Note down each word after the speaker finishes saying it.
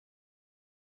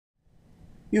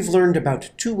You've learned about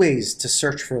two ways to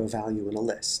search for a value in a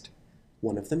list.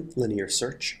 One of them, linear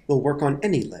search, will work on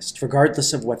any list,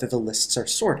 regardless of whether the lists are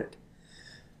sorted.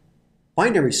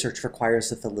 Binary search requires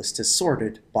that the list is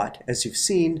sorted, but, as you've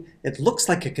seen, it looks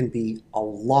like it can be a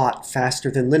lot faster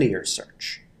than linear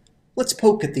search. Let's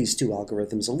poke at these two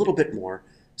algorithms a little bit more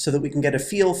so that we can get a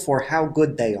feel for how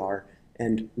good they are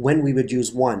and when we would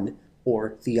use one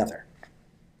or the other.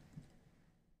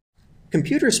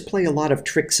 Computers play a lot of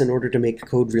tricks in order to make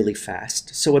code really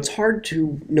fast, so it's hard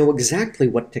to know exactly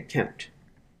what to count.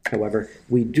 However,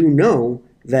 we do know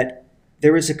that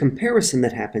there is a comparison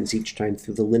that happens each time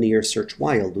through the linear search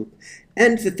while loop,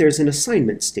 and that there's an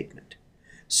assignment statement.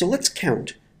 So let's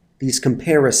count these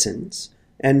comparisons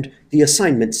and the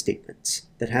assignment statements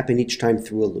that happen each time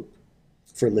through a loop.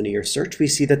 For linear search, we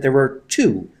see that there are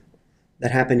two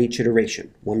that happen each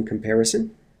iteration, one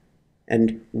comparison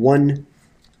and one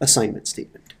assignment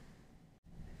statement.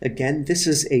 Again, this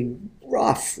is a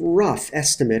rough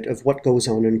estimate of what goes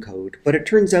on in code, but it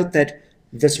turns out that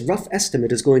this rough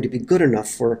estimate is going to be good enough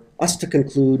for us to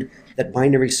conclude that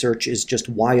binary search is just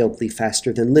wildly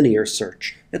faster than linear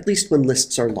search, at least when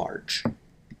lists are large.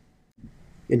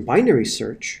 In binary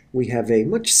search, we have a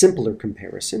much simpler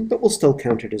comparison, but we'll still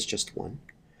count it as just one.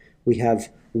 We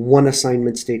have one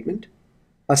assignment statement,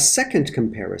 a second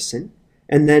comparison,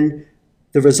 and then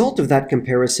the result of that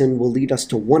comparison will lead us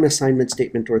to one assignment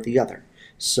statement or the other.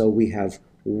 So we have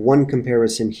one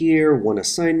comparison here, one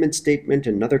assignment statement,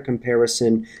 another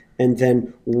comparison, and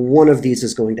then one of these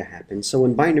is going to happen. So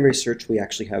in binary search, we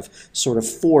actually have sort of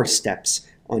 4 steps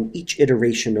on each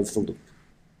iteration of the loop.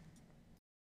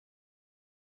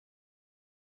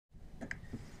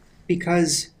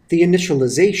 Because the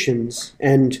initializations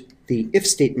and the if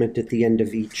statement at the end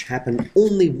of each happen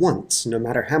only once, no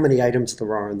matter how many items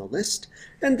there are on the list,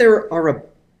 and there are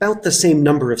about the same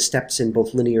number of steps in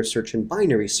both linear search and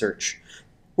binary search,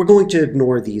 we're going to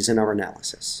ignore these in our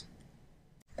analysis.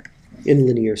 In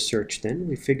linear search, then,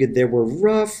 we figured there were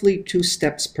roughly 2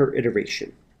 steps per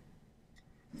iteration.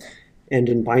 And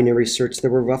in binary search,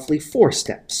 there were roughly 4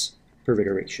 steps per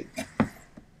iteration.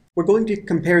 We're going to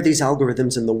compare these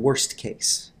algorithms in the worst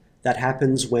case. That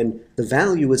happens when the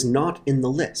value is not in the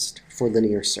list for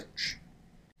linear search.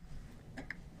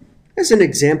 As an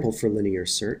example for linear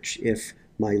search, if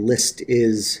my list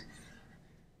is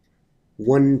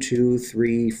 1, 2,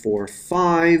 3, 4,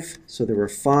 5, so there are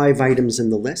 5 items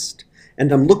in the list,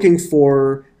 and I'm looking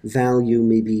for value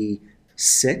maybe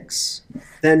 6,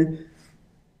 then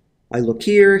I look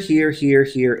here, here, here,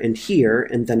 here, and here,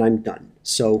 and then I'm done.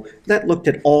 So that looked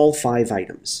at all 5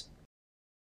 items.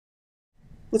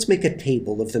 Let's make a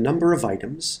table of the number of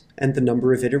items and the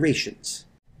number of iterations.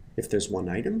 If there's 1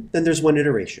 item, then there's 1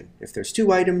 iteration. If there's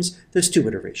 2 items, there's 2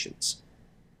 iterations.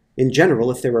 In general,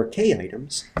 if there are k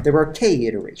items, there are k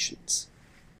iterations.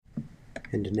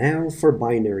 And now for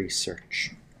binary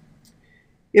search.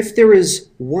 If there is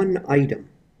 1 item,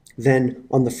 then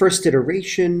on the first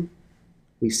iteration,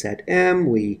 we set m,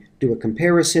 we do a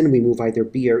comparison, we move either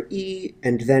b or e,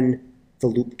 and then the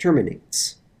loop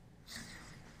terminates.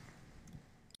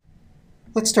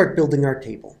 Let's start building our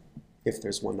table. If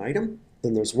there's 1 item,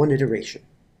 then there's 1 iteration.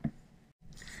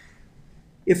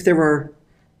 If there are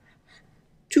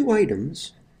 2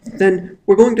 items, then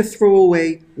we're going to throw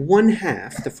away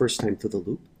 1/2 the first time through the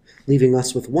loop, leaving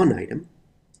us with 1 item,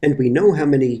 and we know how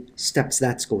many steps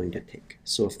that's going to take.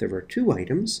 So if there are 2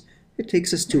 items, it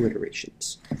takes us 2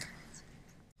 iterations.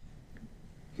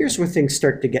 Here's where things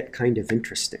start to get kind of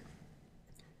interesting.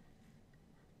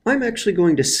 I'm actually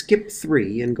going to skip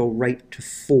 3 and go right to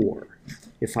 4.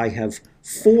 If I have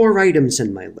 4 items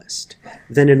in my list,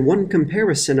 then in one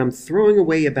comparison I'm throwing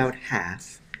away about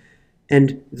half,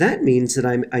 and that means that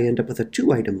I end up with a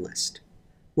 2-item list.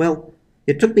 Well,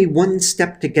 it took me 1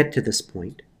 step to get to this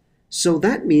point, so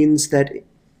that means that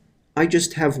I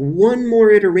just have 1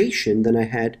 more iteration than I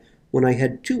had when I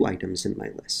had 2 items in my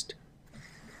list.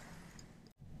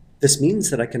 This means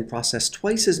that I can process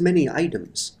twice as many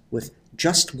items with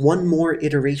just 1 more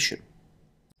iteration.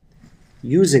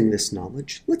 Using this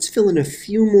knowledge, let's fill in a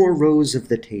few more rows of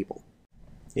the table.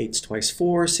 8's twice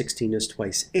 4, 16 is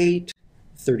twice 8,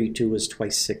 32 is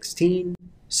twice 16,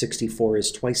 64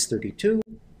 is twice 32,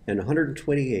 and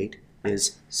 128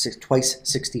 is twice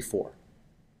 64.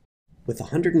 With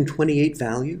 128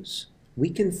 values, we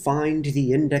can find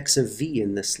the index of v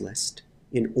in this list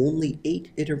in only 8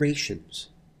 iterations.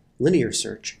 Linear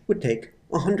search would take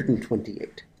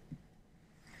 128.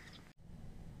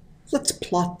 Let's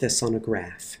plot this on a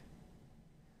graph.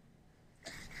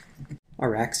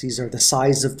 Our axes are the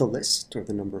size of the list, or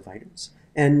the number of items,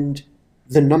 and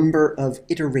the number of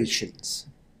iterations.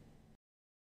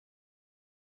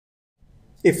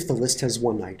 If the list has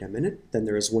one item in it, then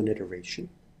there is one iteration,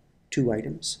 2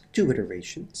 items, 2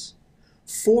 iterations,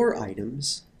 4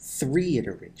 items, 3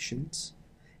 iterations,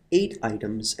 8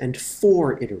 items, and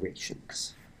 4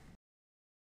 iterations.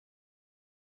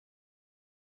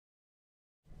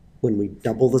 When we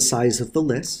double the size of the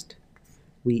list,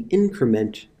 we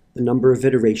increment the number of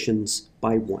iterations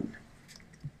by 1.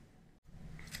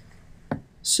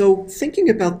 So thinking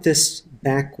about this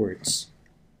backwards,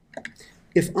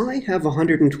 if I have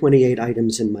 128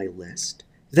 items in my list,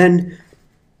 then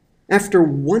after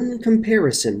one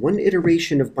comparison, one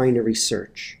iteration of binary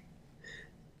search,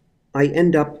 I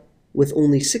end up with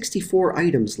only 64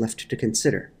 items left to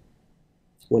consider.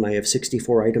 When I have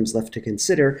 64 items left to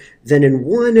consider, then in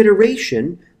one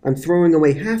iteration, I'm throwing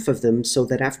away half of them so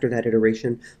that after that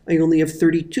iteration, I only have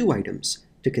 32 items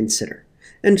to consider,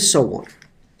 and so on.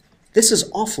 This is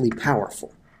awfully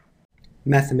powerful.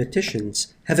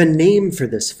 Mathematicians have a name for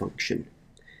this function.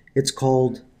 It's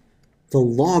called the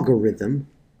logarithm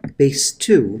base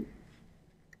 2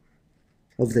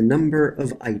 of the number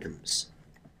of items.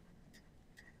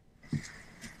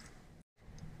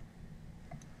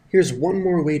 Here's one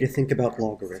more way to think about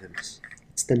logarithms.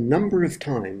 It's the number of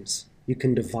times you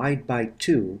can divide by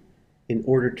 2 in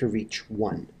order to reach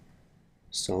 1.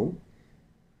 So,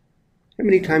 how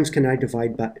many times can I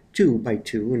divide by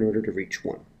 2 in order to reach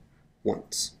 1?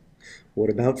 Once. What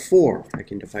about 4? I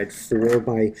can divide 4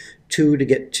 by 2 to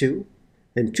get 2,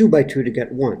 and 2 by 2 to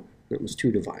get 1. That was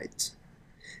 2 divides.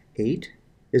 8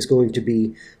 is going to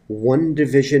be 1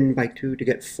 division by 2 to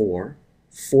get 4.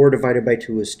 4 divided by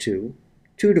 2 is 2.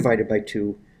 2 divided by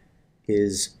 2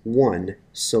 is 1,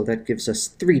 so that gives us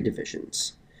 3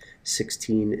 divisions.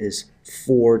 16 is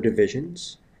 4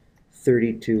 divisions.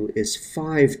 32 is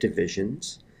 5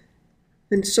 divisions,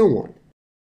 and so on.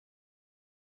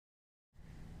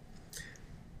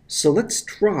 So let's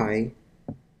try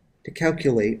to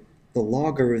calculate the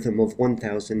logarithm of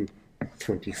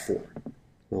 1024.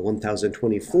 Well,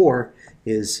 1024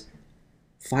 is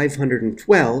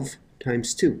 512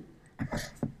 times 2.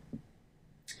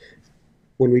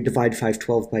 When we divide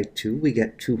 512 by 2, we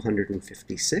get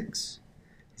 256,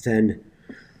 then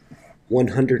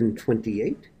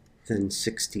 128, then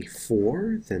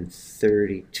 64, then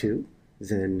 32,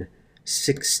 then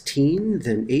 16,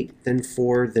 then 8, then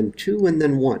 4, then 2, and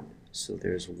then 1. So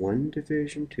there's 1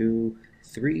 division, 2,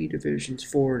 3 divisions,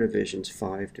 4 divisions,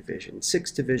 5 divisions,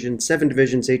 6 divisions, 7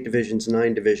 divisions, 8 divisions,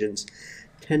 9 divisions,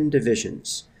 10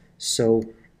 divisions. So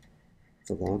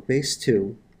the log base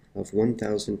 2 of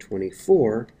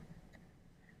 1024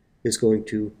 is going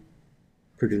to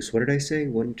produce, what did I say?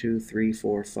 1, 2, 3,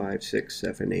 4, 5, 6,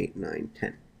 7, 8, 9,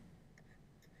 10.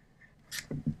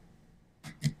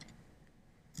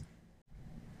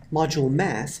 Module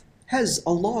Math has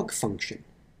a log function.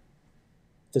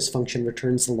 This function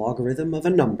returns the logarithm of a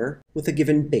number with a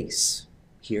given base.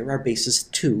 Here our base is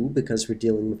 2 because we're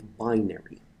dealing with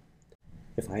binary.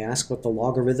 If I ask what the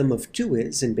logarithm of 2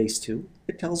 is in base 2,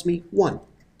 it tells me 1.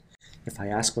 If I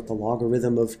ask what the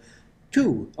logarithm of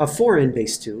 4 in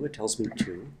base 2, it tells me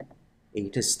 2.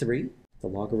 8 is 3. The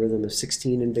logarithm of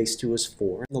 16 in base 2 is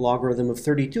 4. And the logarithm of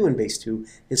 32 in base 2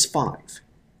 is 5.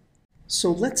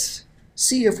 So let's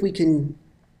see if we can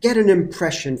get an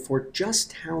impression for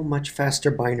just how much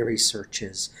faster binary search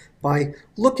is by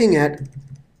looking at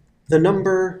the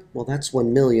number, well, that's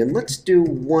 1 million. Let's do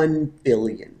 1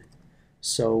 billion.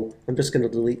 So I'm just going to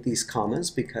delete these commas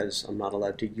because I'm not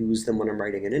allowed to use them when I'm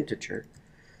writing an integer.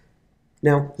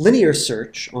 Now, linear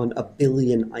search on a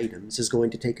billion items is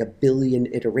going to take a billion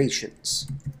iterations.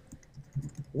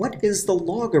 What is the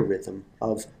logarithm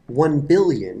of 1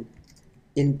 billion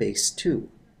in base 2?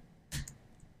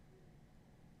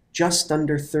 Just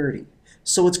under 30.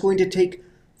 So it's going to take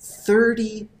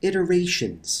 30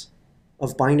 iterations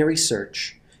of binary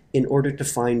search in order to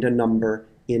find a number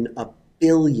in a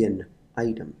billion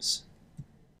items.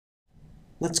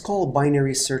 Let's call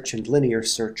binary search and linear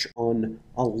search on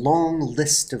a long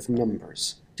list of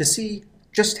numbers to see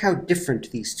just how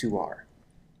different these two are.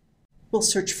 We'll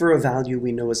search for a value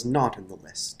we know is not in the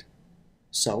list.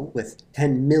 So, with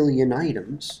 10 million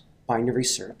items, binary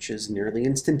search is nearly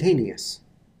instantaneous.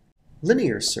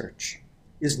 Linear search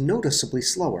is noticeably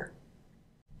slower.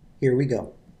 Here we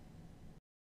go.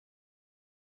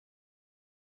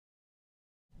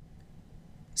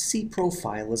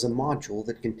 cProfile is a module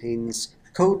that contains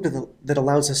code that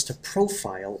allows us to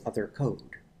profile other code.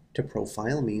 To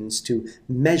profile means to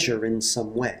measure in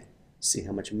some way. See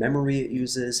how much memory it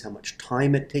uses, how much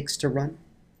time it takes to run.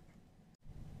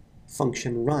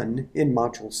 Function run in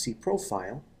module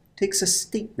cProfile takes a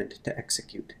statement to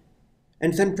execute,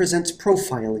 and then presents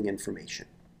profiling information.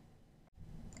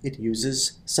 It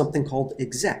uses something called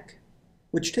exec,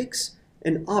 which takes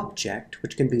an object,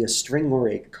 which can be a string or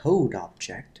a code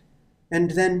object,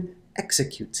 and then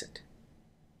executes it.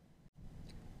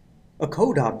 A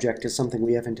code object is something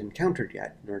we haven't encountered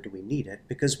yet, nor do we need it,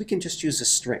 because we can just use a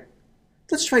string.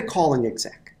 Let's try calling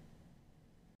exec.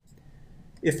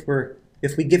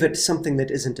 If we give it something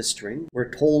that isn't a string, we're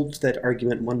told that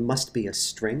argument 1 must be a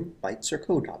string, bytes, or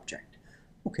code object.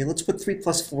 Okay, let's put 3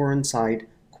 plus 4 inside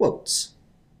quotes.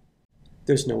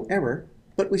 There's no error,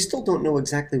 but we still don't know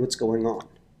exactly what's going on.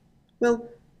 Well,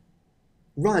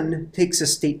 run takes a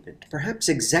statement. Perhaps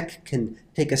exec can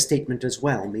take a statement as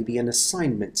well, maybe an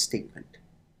assignment statement.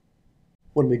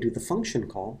 When we do the function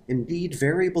call, indeed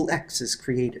variable x is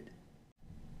created.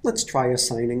 Let's try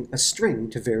assigning a string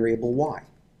to variable y.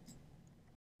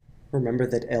 Remember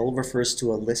that L refers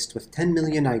to a list with 10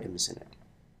 million items in it.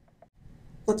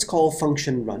 Let's call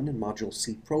function run in module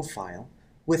C profile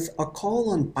with a call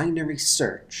on binary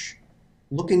search,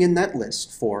 looking in that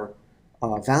list for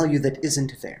a value that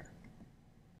isn't there.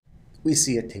 We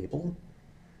see a table.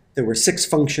 There were 6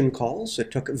 function calls.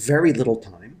 It took very little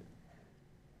time.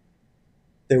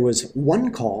 There was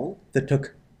one call that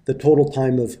took the total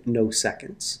time of no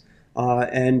seconds,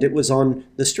 and it was on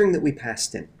the string that we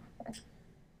passed in.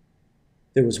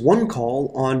 There was one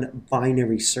call on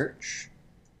binary search.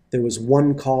 There was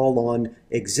one call on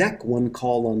exec, one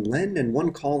call on len, and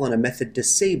one call on a method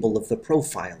disable of the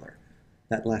profiler.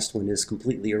 That last one is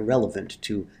completely irrelevant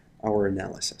to our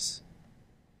analysis.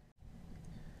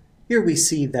 Here we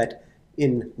see that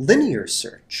in linear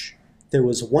search, there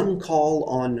was one call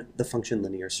on the function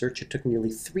linear search. It took nearly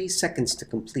 3 seconds to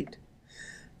complete.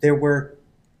 There were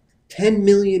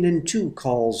 10,000,002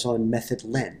 calls on method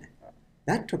len.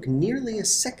 That took nearly a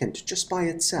second just by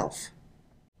itself.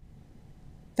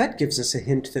 That gives us a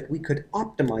hint that we could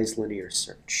optimize linear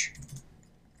search.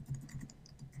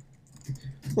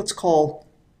 Let's call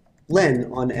len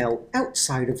on L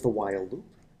outside of the while loop,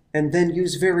 and then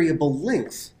use variable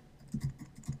length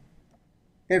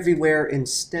everywhere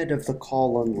instead of the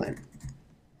call on len.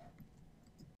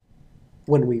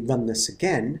 When we run this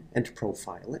again and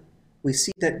profile it, we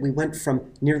see that we went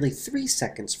from nearly 3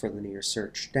 seconds for linear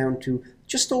search down to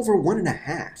just over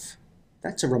 1.5.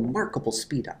 That's a remarkable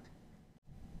speed up.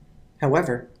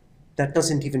 However, that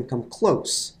doesn't even come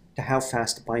close to how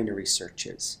fast binary search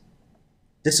is.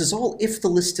 This is all if the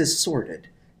list is sorted,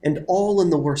 and all in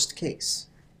the worst case.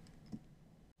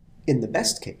 In the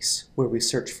best case, where we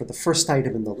search for the first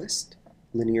item in the list,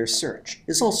 linear search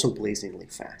is also blazingly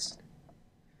fast.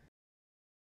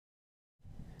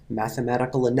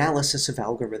 Mathematical analysis of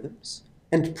algorithms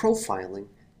and profiling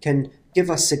can give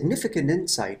us significant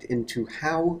insight into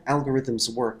how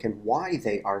algorithms work and why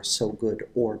they are so good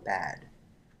or bad.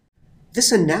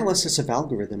 This analysis of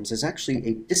algorithms is actually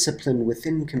a discipline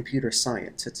within computer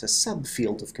science. It's a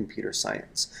subfield of computer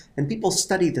science, and people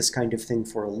study this kind of thing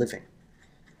for a living.